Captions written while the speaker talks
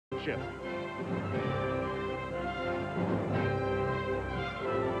championship.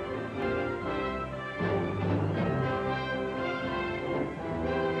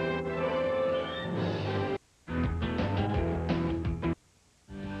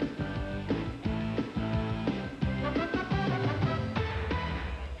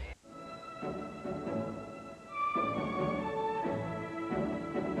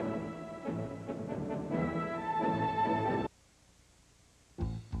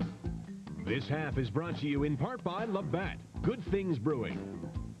 This half is brought to you in part by Labatt, Good Things Brewing.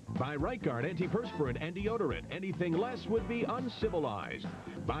 By Right Guard Antiperspirant and Deodorant, anything less would be uncivilized.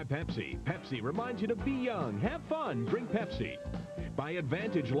 By Pepsi, Pepsi reminds you to be young, have fun, drink Pepsi. By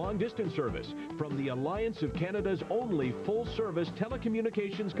Advantage Long Distance Service, from the Alliance of Canada's only full-service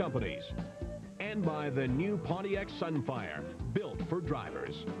telecommunications companies. And by the new Pontiac Sunfire, built for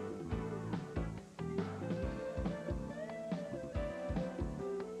drivers.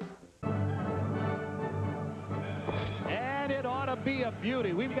 Be a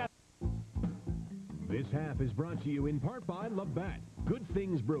beauty. We've got. This half is brought to you in part by Labatt, Good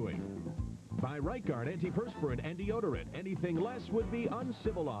Things Brewing. By Right Guard Antiperspirant and Deodorant, anything less would be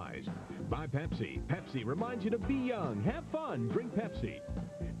uncivilized. By Pepsi, Pepsi reminds you to be young, have fun, drink Pepsi.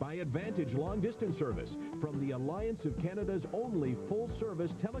 By Advantage Long Distance Service, from the Alliance of Canada's only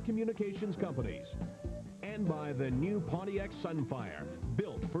full-service telecommunications companies. And by the new Pontiac Sunfire,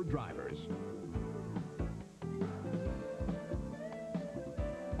 built for drivers.